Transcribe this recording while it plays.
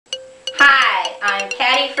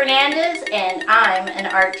Patty Fernandez and I'm an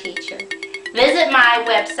art teacher. Visit my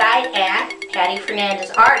website at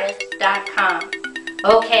pattyfernandezartist.com.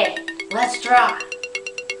 Okay, let's draw.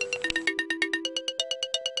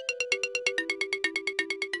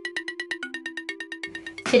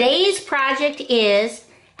 Today's project is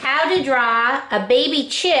how to draw a baby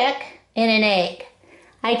chick in an egg.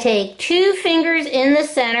 I take 2 fingers in the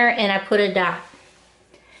center and I put a dot.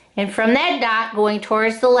 And from that dot going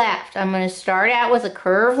towards the left, I'm going to start out with a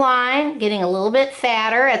curved line, getting a little bit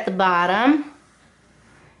fatter at the bottom,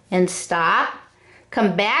 and stop.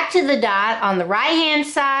 Come back to the dot on the right hand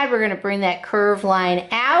side. We're going to bring that curved line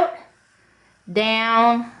out,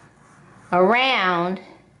 down, around,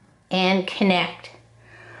 and connect.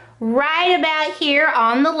 Right about here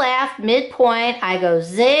on the left, midpoint, I go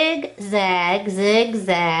zig, zag, zig,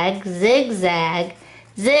 zag, zig, zag,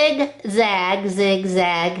 zig, zag, zig,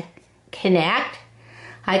 zag, connect.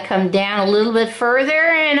 I come down a little bit further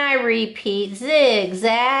and I repeat zig,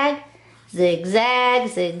 zag, zig, zag,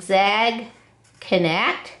 zig, zag,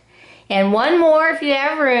 connect. And one more if you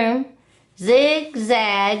have room. Zig,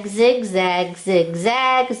 zag, zig, zag, zig,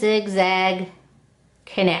 zag, zig, zag,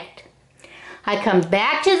 connect. I come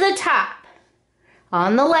back to the top.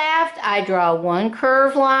 On the left, I draw one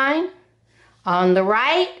curved line. On the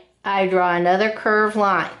right, I draw another curved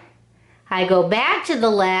line. I go back to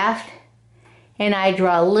the left and I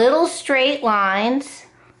draw little straight lines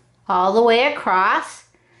all the way across.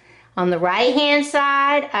 On the right hand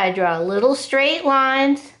side, I draw little straight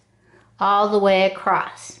lines all the way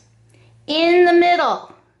across. In the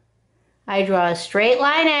middle, I draw a straight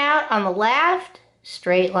line out on the left,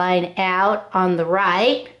 straight line out on the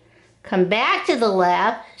right, come back to the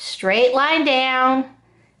left, straight line down,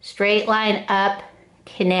 straight line up,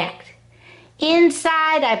 connect.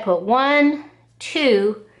 Inside I put 1,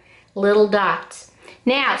 2 little dots.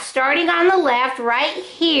 Now starting on the left right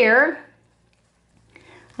here,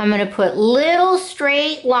 I'm going to put little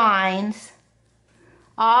straight lines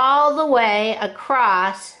all the way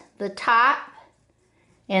across the top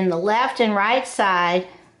and the left and right side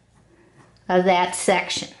of that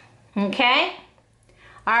section. Okay?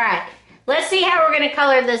 Alright, let's see how we're going to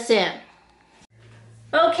color this in.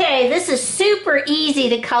 Okay, this is super easy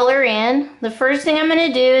to color in. The first thing I'm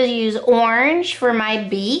going to do is use orange for my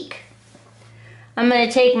beak. I'm going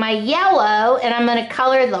to take my yellow and I'm going to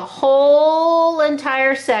color the whole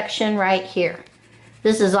entire section right here.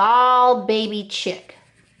 This is all baby chick.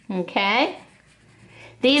 Okay?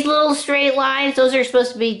 These little straight lines, those are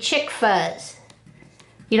supposed to be chick fuzz.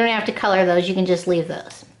 You don't have to color those, you can just leave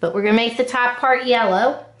those. But we're going to make the top part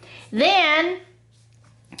yellow. Then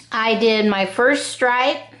I did my first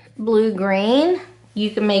stripe, blue-green.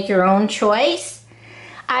 You can make your own choice.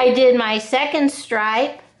 I did my second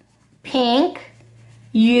stripe, pink.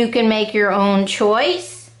 You can make your own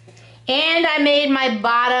choice. And I made my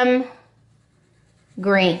bottom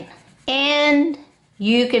green. And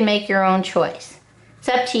you can make your own choice. It's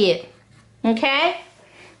up to you. Okay?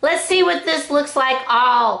 Let's see what this looks like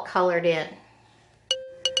all colored in.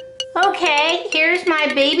 Okay, here's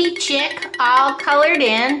my baby chick all colored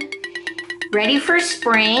in, ready for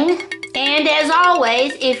spring. And as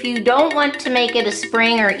always, if you don't want to make it a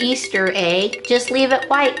spring or Easter egg, just leave it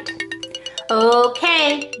white.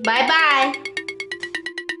 Okay, bye-bye.